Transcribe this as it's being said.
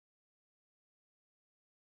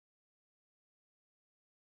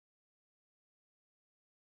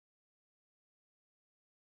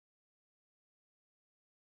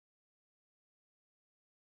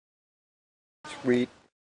Read.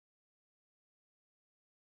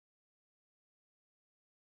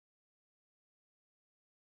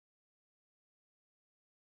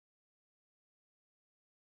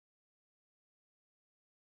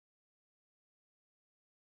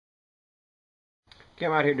 Okay,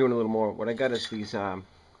 I'm out here doing a little more. What I got is these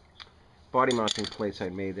body mounting plates I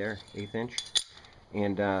made there, 1/8 inch.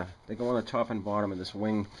 And they go on the top and bottom of this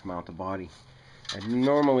wing to mount the body.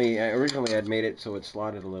 Originally I'd made it so it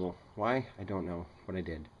slotted a little. Why? I don't know, but I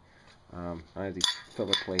did. I have these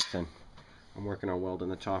filler plates and I'm working on welding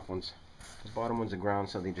the top ones. The bottom ones are ground,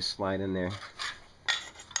 so they just slide in there.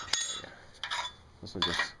 This will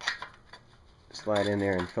just slide in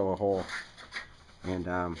there and fill a hole. And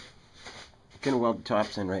I'm gonna weld the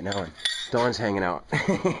tops in right now, and Dawn's hanging out.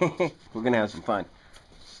 We're gonna have some fun.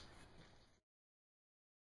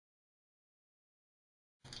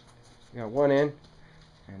 We got one in,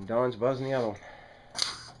 and Dawn's buzzing the other one.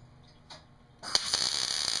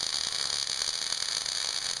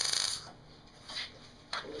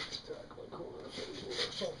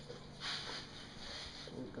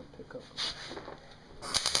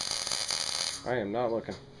 I am not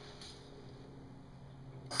looking.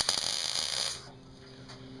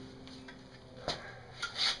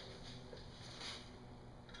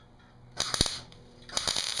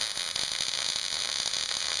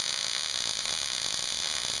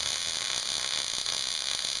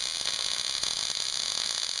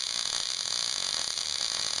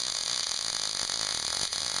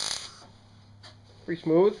 Pretty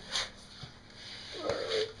smooth.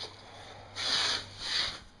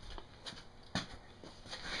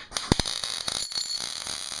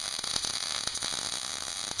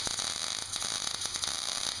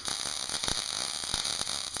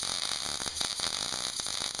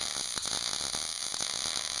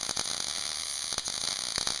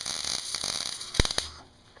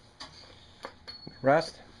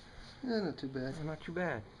 Rust? Yeah, not too bad. Not too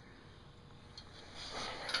bad.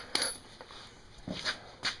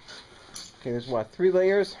 Okay, there's what, 3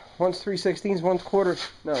 layers? One's 3/16, one's quarter,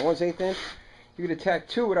 no, one's 1/8 inch. You could attack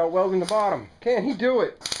 2 without welding the bottom. Can he do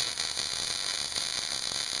it?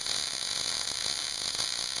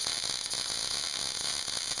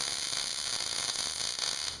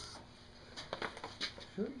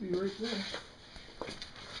 Should be right there.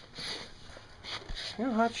 You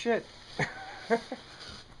know, hot shit.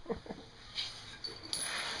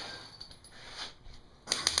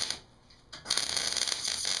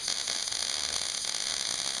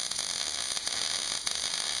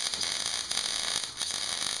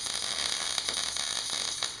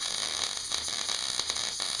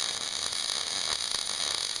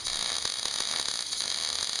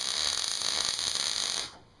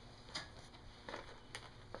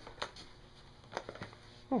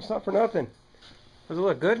 Oh, it's not for nothing. Does it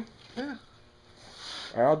look good? Yeah.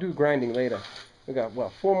 Alright, I'll do grinding later. We got, well,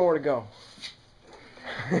 4 more to go.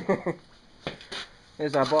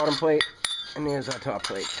 There's our bottom plate, and there's our top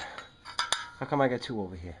plate. How come I got 2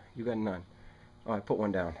 over here? You got none. Oh, I put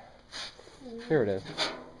 1 down. Here it is.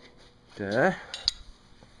 Duh.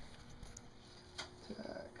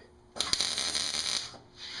 Tack.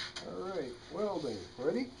 Alright, welding.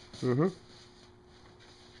 Ready? Mm-hmm.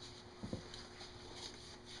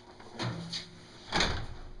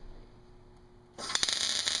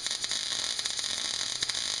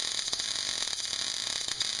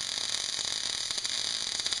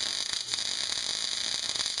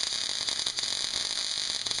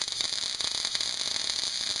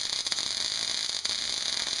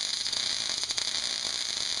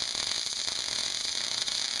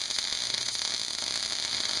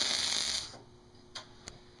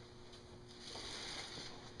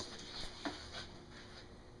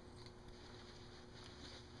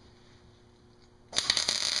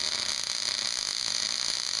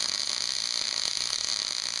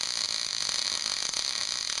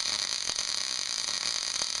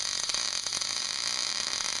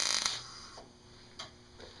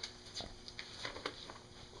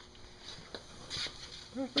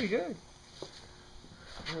 That's pretty good.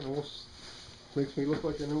 That almost makes me look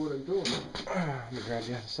like I know what I'm doing. Let me grab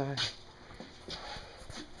the other side.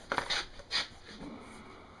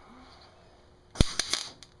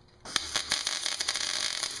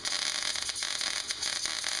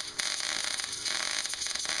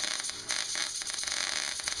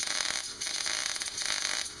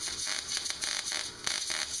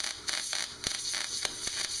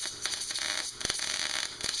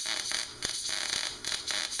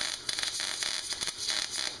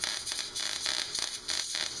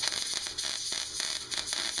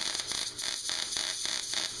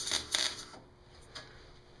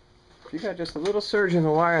 You got just a little surge in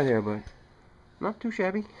the wire there, but Not too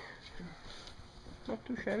shabby. Not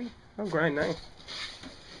too shabby. I'll grind nice.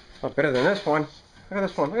 Not better than this one. Look at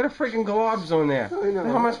this one. Look at the freaking globs on there. I know. What the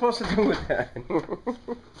hell am I supposed to do with that?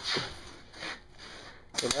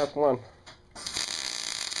 So that's one.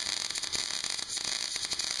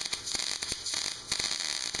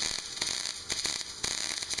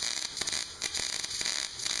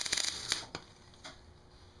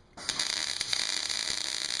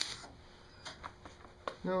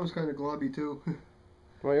 That was kind of globby too.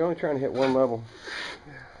 Well, you're only trying to hit one level.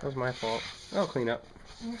 That was my fault. I'll clean up.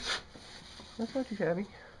 That's not too shabby.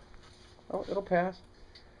 Oh, it'll pass.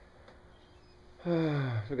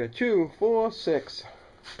 We got 2, 4, 6.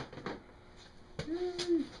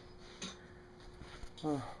 Oh,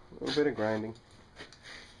 a little bit of grinding.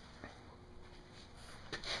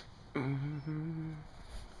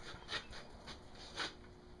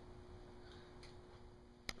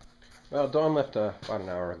 Well, Dawn left about an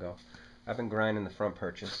hour ago. I've been grinding the front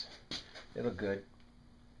purchase. They look good.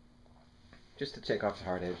 Just to take off the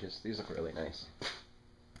hard edges. These look really nice.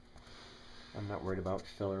 I'm not worried about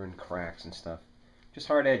filler and cracks and stuff. Just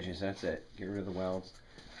hard edges, that's it. Get rid of the welds.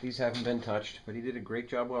 These haven't been touched, but he did a great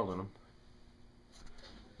job welding them.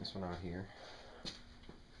 This one out here.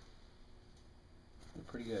 They're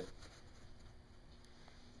pretty good.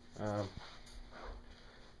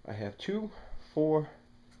 I have 2, 4,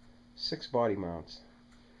 6 body mounts.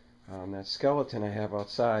 That skeleton I have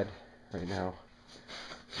outside right now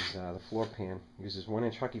is the floor pan. Uses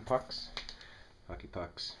 1-inch hockey pucks.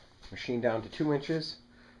 Machined down to 2 inches.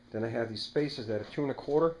 Then I have these spacers that are 2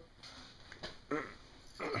 1/4.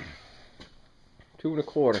 2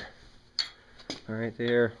 1/4. Right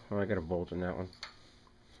there. Oh, I got a bolt in that one.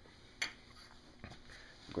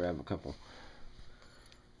 Grab a couple.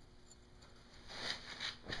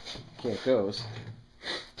 Can't goes.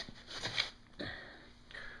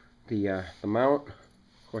 The mount,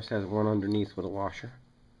 of course, has one underneath with a washer,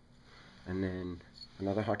 and then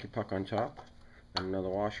another hockey puck on top, and another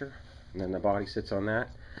washer, and then the body sits on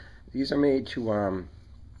that. These are made to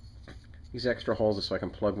these extra holes are so I can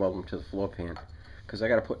plug weld them to the floor pan, because I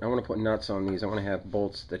want to put nuts on these. I want to have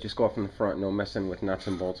bolts that just go off in the front, no messing with nuts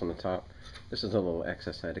and bolts on the top. This is a little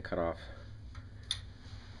excess I had to cut off,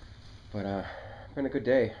 but it's been a good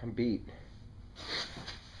day. I'm beat.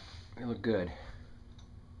 They look good.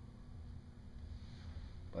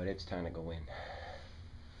 But it's time to go in.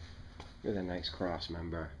 With a nice cross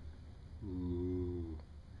member. Ooh.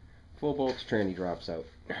 Full bolt tranny drops out.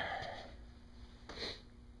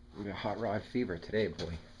 We got hot rod fever today,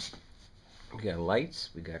 boy. We got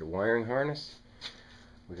lights, we got a wiring harness,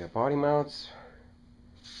 we got body mounts.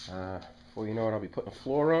 Before you know it, I'll be putting a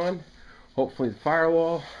floor on. Hopefully the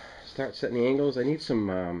firewall. Start setting the angles. I need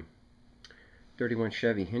some 31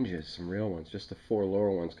 Chevy hinges, some real ones, just the 4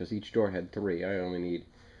 lower ones, because each door had 3. I only need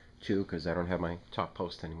 2 because I don't have my top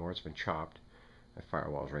post anymore. It's been chopped. My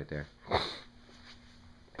firewall's right there.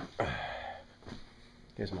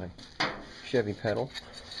 Here's my Chevy pedal.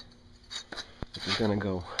 It's gonna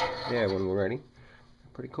go there when we're ready.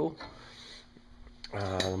 Pretty cool.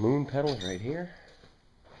 The moon pedal's right here.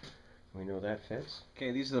 We know that fits.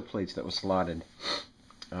 Okay, these are the plates that were slotted.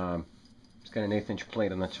 It's got an 1/8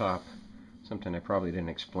 plate on the top. Something I probably didn't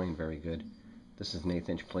explain very good. This is an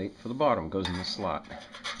 1/8 plate for the bottom. Goes in the slot.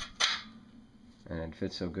 And it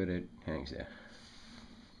fits so good it hangs there.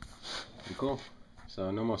 Pretty cool.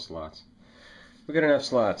 So no more slots. We got enough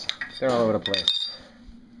slots. They're all over the place.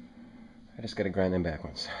 I just got to grind them back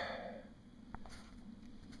once.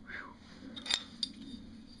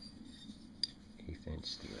 1/8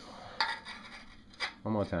 steel.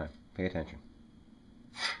 One more time. Pay attention.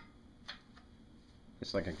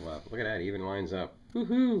 It's like a glove. Look at that. It even lines up.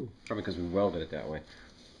 Woohoo! Probably because we welded it that way.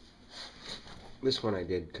 This one I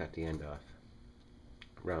did cut the end off.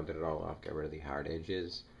 Rounded it all off. Got rid of the hard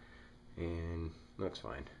edges. And looks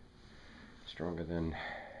fine. Stronger than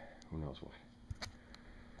who knows what.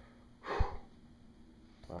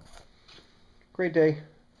 Well, great day.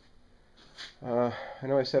 I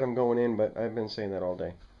know I said I'm going in, but I've been saying that all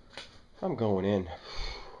day. I'm going in.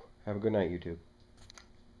 Have a good night, YouTube.